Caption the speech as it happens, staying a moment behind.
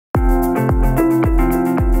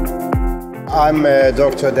I'm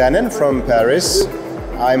Dr. Danan from Paris.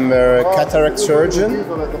 I'm a cataract surgeon.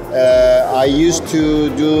 I used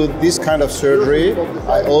to do this kind of surgery.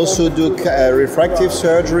 I also do refractive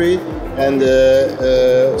surgery and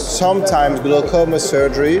sometimes glaucoma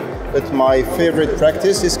surgery, but my favorite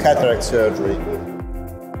practice is cataract surgery.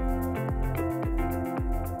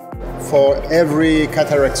 For every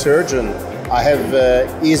cataract surgeon, I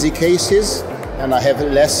have easy cases and I have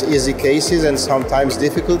less easy cases and sometimes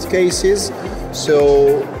difficult cases.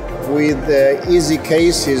 So with easy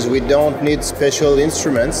cases, we don't need special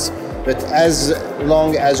instruments, but as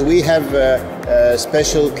long as we have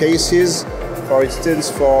special cases, for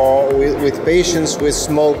instance, with patients with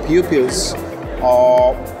small pupils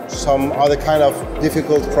or some other kind of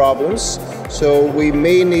difficult problems, so we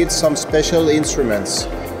may need some special instruments.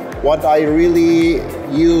 What I really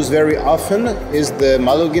use very often is the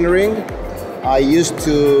Malyugin Ring. I used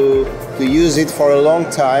to use it for a long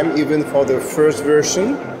time, even for the first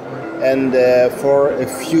version. And for a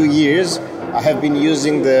few years, I have been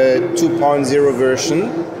using the 2.0 version,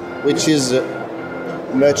 which is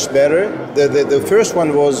much better. The first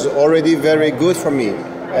one was already very good for me.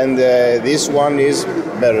 And this one is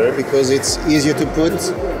better because it's easier to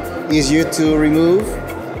put, easier to remove.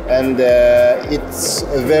 And it's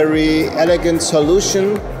a very elegant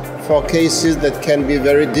solution for cases that can be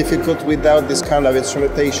very difficult without this kind of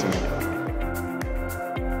instrumentation.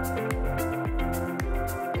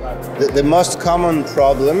 The most common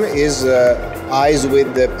problem is eyes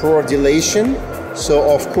with poor dilation.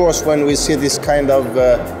 So of course when we see this kind of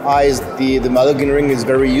eyes, the Malyugin Ring is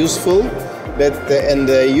very useful. But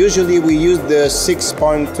usually we use the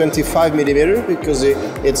 6.25 millimeter because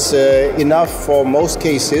it's enough for most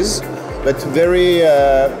cases. But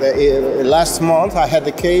last month I had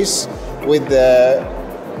a case with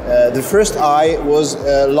the first eye was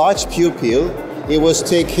a large pupil. He was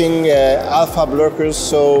taking alpha blockers,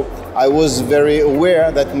 so I was very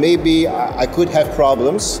aware that maybe I could have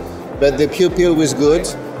problems. But the pupil was good,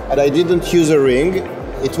 and I didn't use a ring.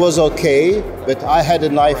 It was okay, but I had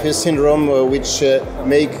an IFIS syndrome, which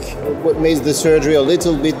makes the surgery a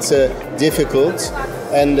little bit difficult.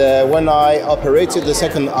 And when I operated the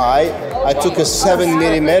second eye, I took a 7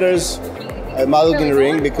 millimeters Malyugin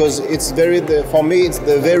Ring because for me it's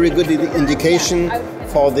the very good indication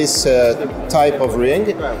for this type of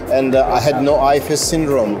ring, and I had no IFIS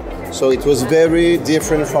syndrome, so it was very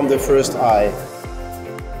different from the first eye.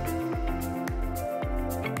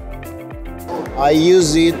 I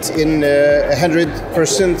use it in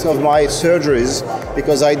 100% of my surgeries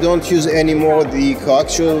because I don't use anymore the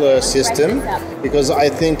coaxial system because I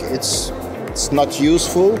think it's not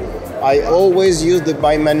useful. I always use the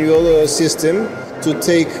bimanual system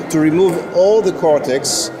to remove all the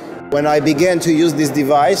cortex. When I began to use this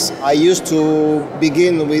device, I used to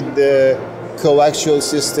begin with the coaxial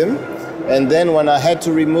system, and then when I had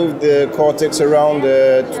to remove the cortex around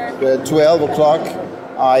 12 o'clock,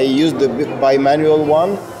 I used the bimanual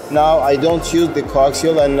one. Now I don't use the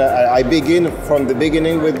coaxial, and I begin from the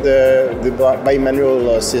beginning with the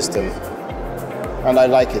bimanual system, and I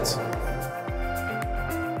like it.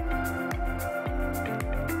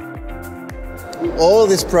 All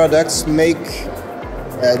these products make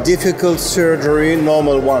difficult surgery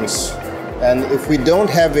normal ones, and if we don't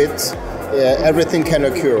have it, everything can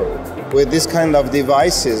occur. With this kind of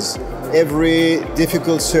devices, every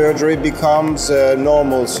difficult surgery becomes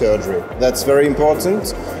normal surgery. That's very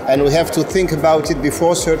important, and we have to think about it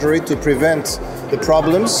before surgery to prevent the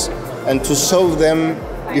problems and to solve them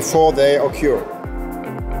before they occur.